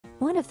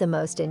One of the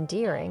most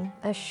endearing,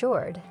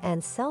 assured,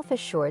 and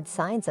self-assured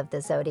signs of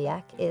the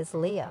zodiac is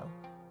Leo.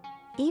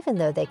 Even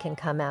though they can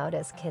come out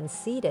as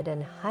conceited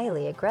and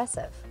highly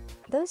aggressive,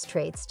 those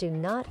traits do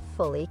not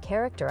fully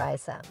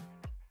characterize them.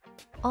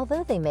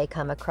 Although they may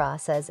come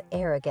across as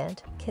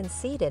arrogant,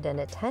 conceited,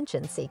 and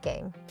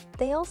attention-seeking,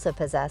 they also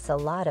possess a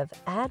lot of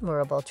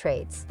admirable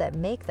traits that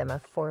make them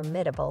a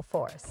formidable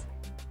force.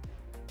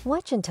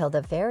 Watch until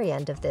the very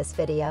end of this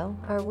video,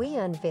 or we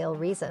unveil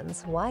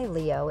reasons why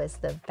Leo is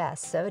the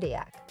best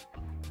zodiac.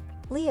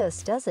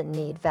 Leos doesn't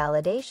need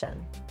validation.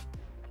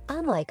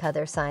 Unlike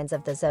other signs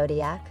of the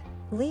zodiac,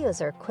 Leos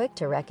are quick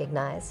to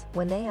recognize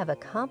when they have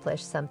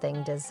accomplished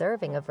something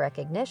deserving of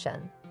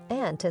recognition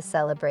and to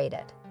celebrate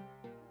it.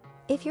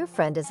 If your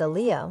friend is a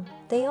Leo,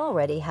 they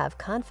already have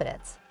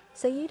confidence,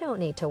 so you don't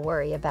need to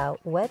worry about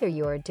whether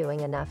you are doing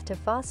enough to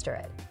foster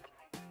it.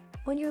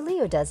 When your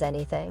Leo does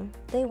anything,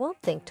 they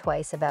won't think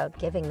twice about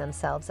giving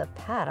themselves a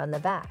pat on the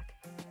back.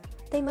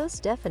 They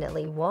most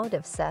definitely won't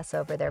obsess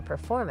over their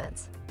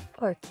performance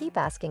or keep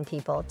asking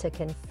people to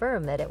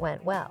confirm that it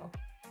went well.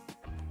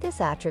 This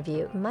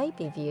attribute might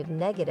be viewed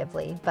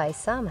negatively by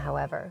some,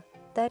 however,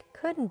 that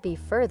couldn't be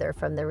further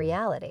from the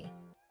reality.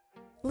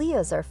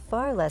 Leos are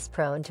far less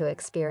prone to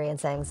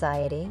experience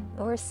anxiety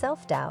or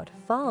self-doubt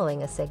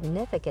following a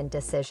significant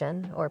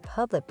decision or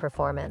public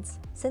performance,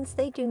 since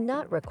they do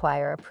not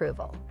require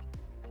approval.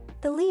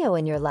 The Leo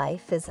in your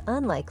life is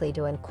unlikely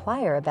to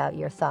inquire about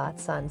your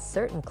thoughts on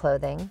certain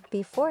clothing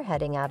before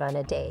heading out on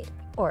a date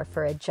or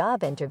for a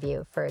job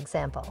interview, for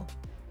example.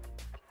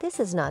 This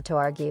is not to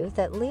argue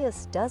that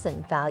Leos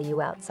doesn't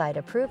value outside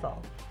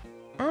approval.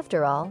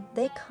 After all,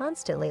 they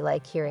constantly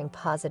like hearing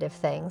positive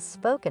things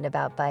spoken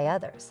about by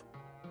others.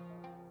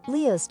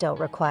 Leos don't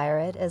require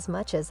it as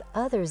much as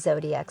other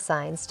zodiac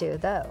signs do,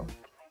 though.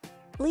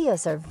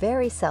 Leos are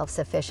very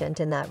self-sufficient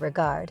in that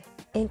regard,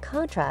 in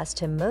contrast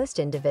to most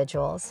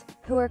individuals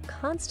who are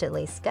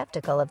constantly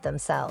skeptical of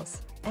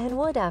themselves and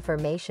want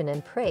affirmation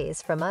and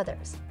praise from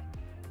others.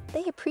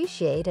 They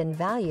appreciate and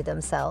value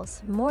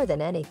themselves more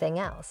than anything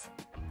else.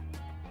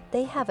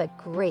 They have a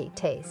great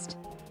taste.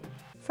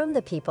 From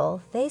the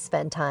people they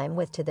spend time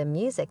with to the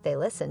music they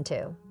listen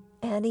to,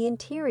 and the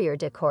interior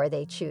decor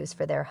they choose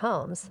for their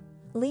homes,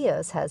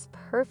 Leos has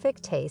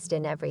perfect taste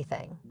in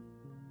everything.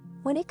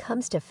 When it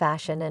comes to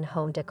fashion and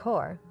home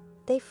decor,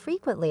 they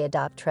frequently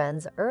adopt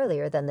trends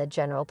earlier than the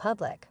general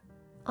public,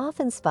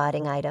 often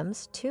spotting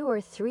items 2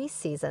 or 3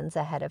 seasons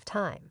ahead of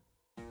time.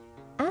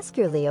 Ask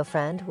your Leo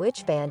friend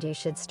which band you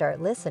should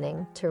start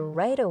listening to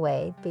right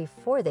away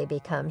before they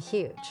become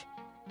huge.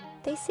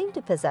 They seem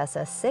to possess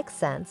a sixth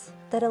sense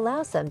that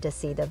allows them to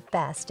see the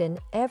best in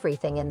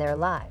everything in their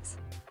lives.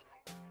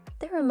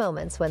 There are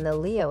moments when the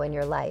Leo in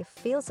your life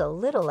feels a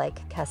little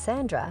like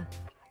Cassandra,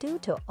 due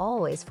to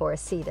always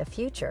foresee the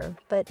future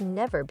but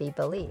never be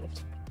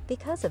believed,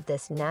 because of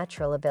this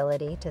natural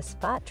ability to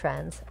spot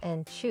trends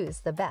and choose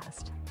the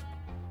best.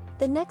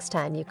 The next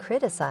time you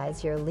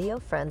criticize your Leo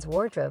friend's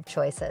wardrobe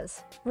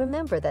choices,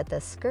 remember that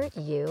the skirt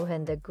you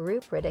and the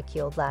group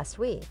ridiculed last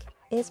week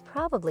is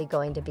probably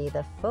going to be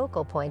the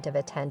focal point of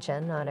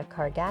attention on a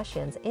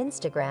Kardashian's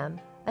Instagram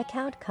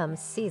account come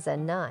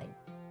season 9.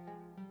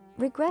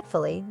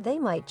 Regretfully, they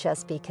might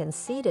just be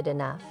conceited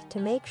enough to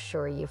make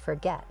sure you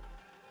forget.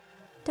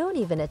 Don't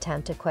even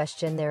attempt to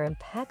question their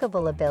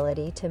impeccable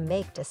ability to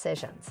make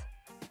decisions.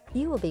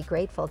 You will be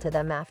grateful to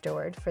them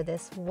afterward for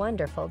this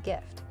wonderful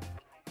gift.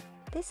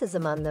 This is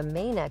among the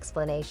main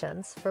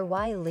explanations for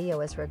why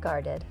Leo is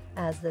regarded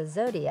as the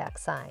zodiac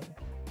sign.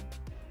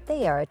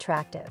 They are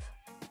attractive.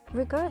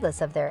 Regardless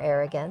of their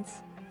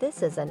arrogance,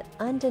 this is an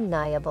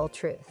undeniable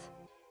truth.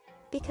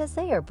 Because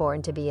they are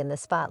born to be in the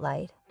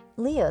spotlight,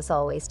 Leos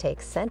always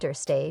take center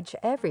stage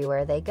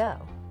everywhere they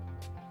go.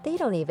 They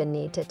don't even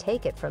need to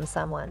take it from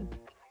someone.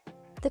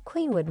 The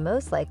Queen would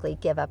most likely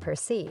give up her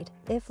seat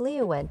if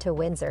Leo went to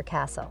Windsor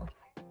Castle.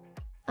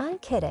 I'm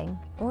kidding,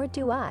 or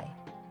do I?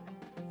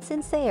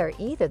 Since they are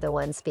either the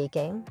ones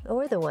speaking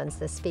or the ones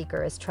the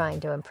speaker is trying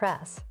to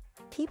impress,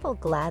 people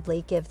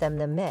gladly give them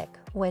the mic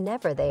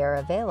whenever they are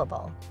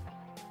available.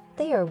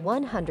 They are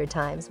 100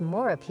 times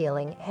more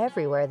appealing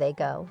everywhere they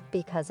go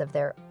because of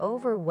their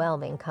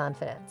overwhelming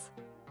confidence.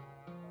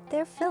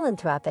 Their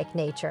philanthropic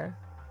nature.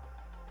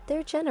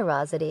 Their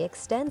generosity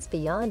extends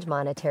beyond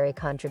monetary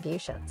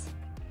contributions.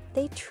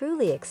 They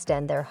truly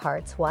extend their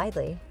hearts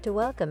widely to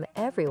welcome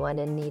everyone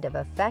in need of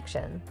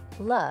affection,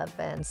 love,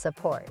 and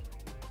support.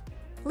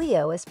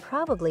 Leo is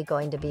probably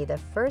going to be the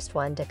first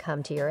one to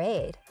come to your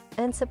aid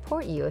and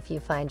support you if you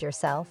find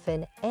yourself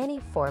in any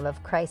form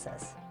of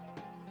crisis.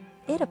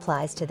 It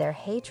applies to their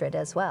hatred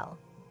as well.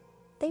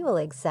 They will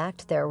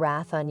exact their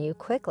wrath on you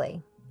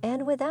quickly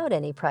and without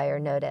any prior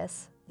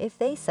notice if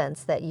they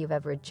sense that you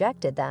have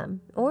rejected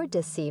them or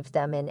deceived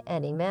them in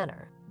any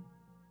manner.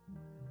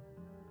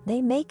 They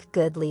make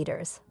good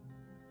leaders.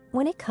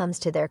 When it comes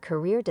to their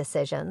career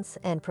decisions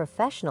and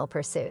professional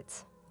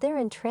pursuits, their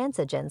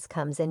intransigence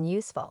comes in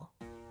useful.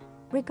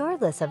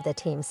 Regardless of the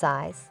team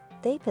size,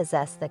 they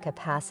possess the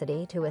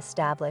capacity to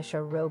establish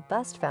a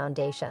robust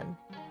foundation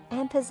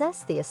and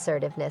possess the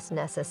assertiveness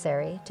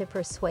necessary to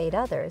persuade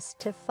others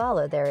to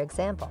follow their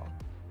example.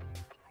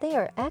 They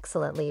are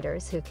excellent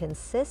leaders who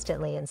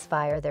consistently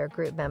inspire their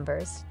group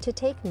members to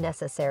take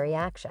necessary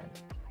action.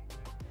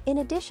 In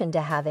addition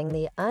to having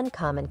the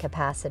uncommon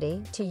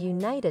capacity to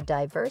unite a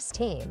diverse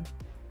team,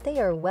 they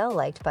are well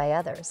liked by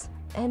others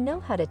and know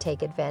how to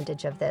take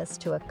advantage of this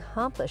to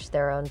accomplish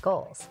their own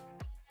goals.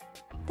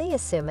 They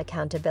assume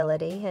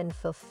accountability and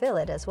fulfill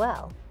it as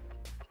well.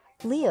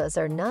 Leos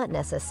are not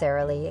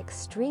necessarily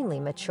extremely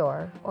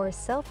mature or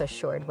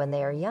self-assured when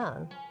they are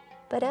young,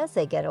 but as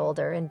they get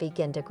older and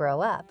begin to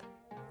grow up,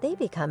 they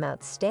become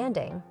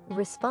outstanding,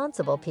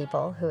 responsible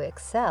people who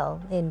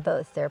excel in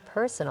both their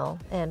personal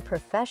and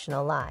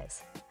professional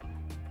lives.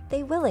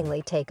 They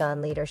willingly take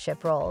on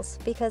leadership roles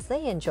because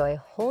they enjoy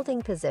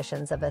holding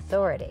positions of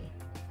authority.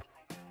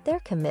 Their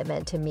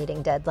commitment to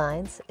meeting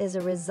deadlines is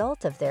a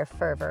result of their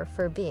fervor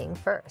for being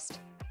first.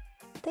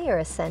 They are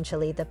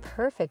essentially the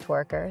perfect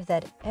worker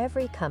that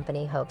every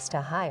company hopes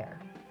to hire.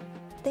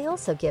 They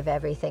also give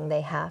everything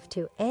they have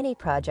to any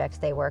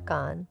project they work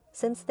on,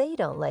 since they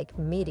don't like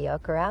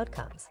mediocre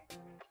outcomes.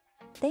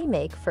 They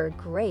make for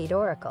great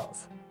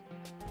oracles.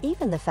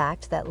 Even the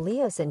fact that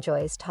Leos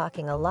enjoys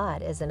talking a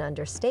lot is an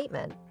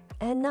understatement,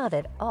 and not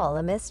at all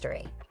a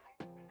mystery.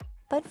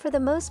 But for the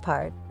most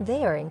part,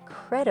 they are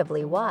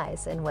incredibly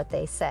wise in what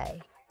they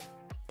say.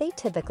 They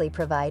typically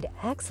provide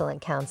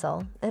excellent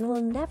counsel and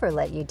will never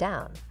let you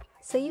down,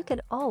 so you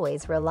can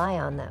always rely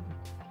on them.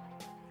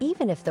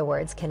 Even if the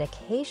words can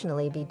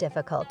occasionally be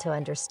difficult to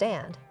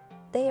understand,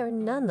 they are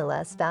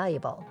nonetheless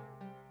valuable.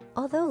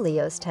 Although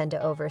Leos tend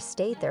to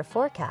overstate their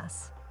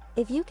forecasts,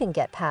 if you can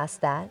get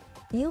past that,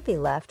 you'll be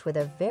left with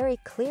a very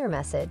clear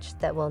message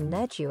that will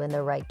nudge you in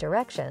the right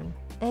direction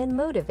and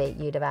motivate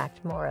you to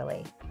act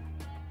morally.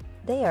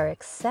 They are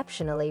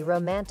exceptionally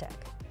romantic.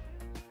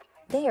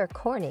 They are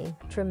corny,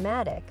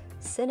 dramatic,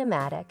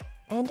 cinematic,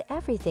 and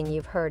everything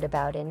you've heard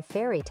about in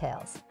fairy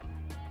tales.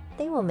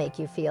 They will make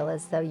you feel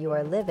as though you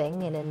are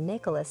living in a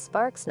Nicholas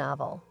Sparks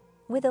novel,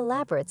 with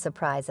elaborate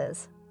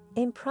surprises,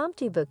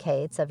 impromptu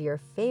bouquets of your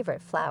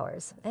favorite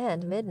flowers,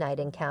 and midnight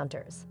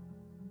encounters.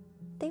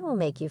 They will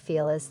make you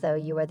feel as though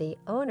you are the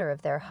owner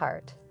of their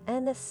heart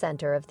and the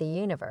center of the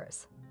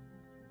universe.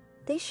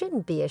 They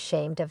shouldn't be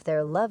ashamed of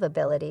their love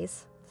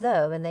abilities,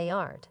 though, and they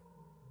aren't.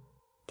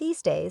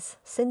 These days,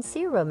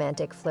 sincere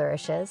romantic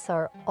flourishes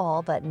are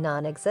all but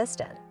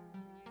non-existent.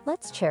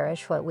 Let's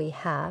cherish what we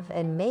have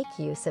and make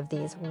use of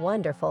these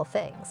wonderful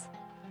things.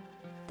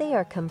 They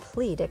are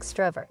complete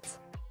extroverts.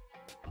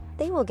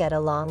 They will get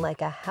along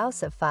like a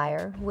house of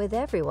fire with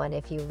everyone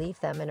if you leave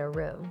them in a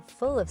room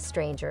full of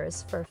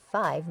strangers for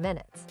 5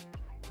 minutes.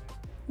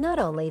 Not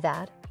only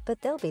that, but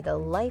they'll be the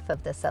life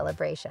of the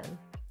celebration.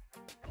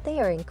 They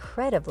are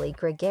incredibly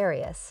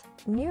gregarious,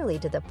 nearly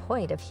to the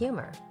point of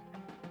humor.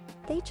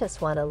 They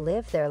just want to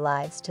live their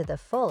lives to the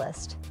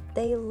fullest.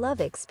 They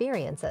love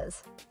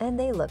experiences, and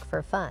they look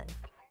for fun.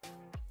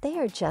 They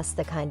are just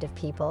the kind of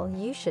people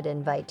you should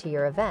invite to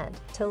your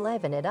event to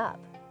liven it up.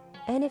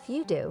 And if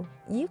you do,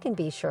 you can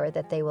be sure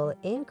that they will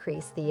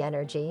increase the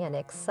energy and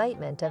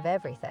excitement of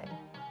everything.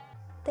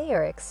 They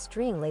are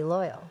extremely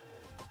loyal.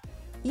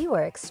 You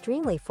are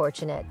extremely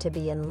fortunate to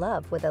be in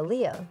love with a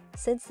Leo,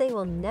 since they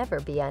will never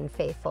be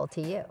unfaithful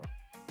to you.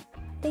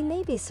 They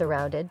may be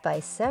surrounded by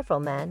several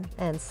men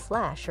and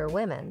or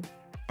women,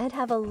 and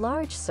have a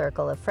large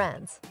circle of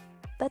friends,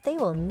 but they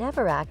will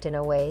never act in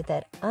a way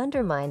that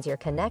undermines your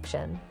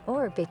connection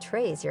or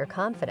betrays your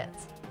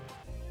confidence.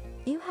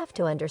 You have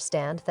to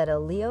understand that a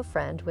Leo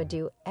friend would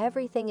do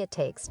everything it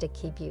takes to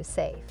keep you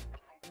safe.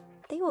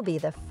 They will be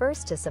the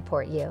first to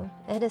support you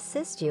and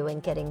assist you in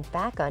getting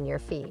back on your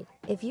feet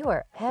if you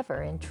are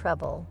ever in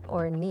trouble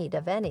or in need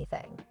of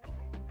anything.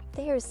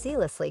 They are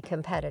zealously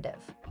competitive.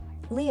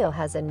 Leo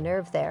has a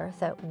nerve there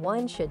that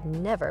one should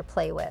never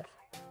play with.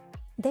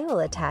 They will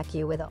attack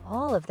you with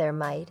all of their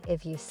might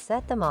if you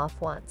set them off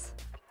once.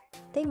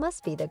 They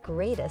must be the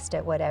greatest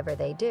at whatever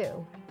they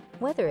do,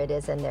 whether it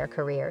is in their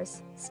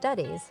careers,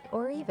 studies,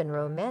 or even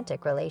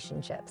romantic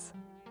relationships.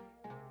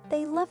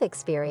 They love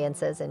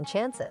experiences and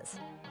chances,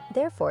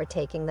 therefore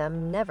taking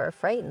them never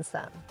frightens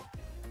them.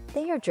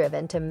 They are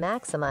driven to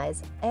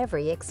maximize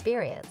every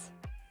experience,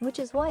 which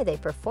is why they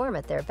perform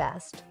at their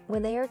best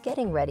when they are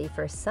getting ready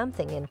for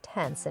something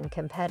intense and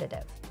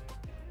competitive.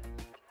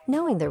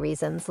 Knowing the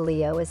reasons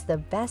Leo is the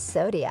best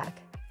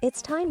zodiac,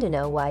 it's time to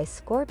know why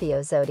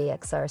Scorpio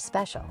zodiacs are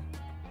special.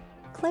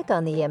 Click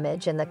on the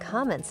image in the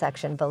comment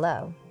section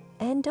below,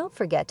 and don't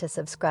forget to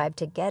subscribe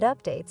to get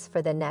updates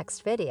for the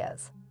next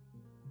videos.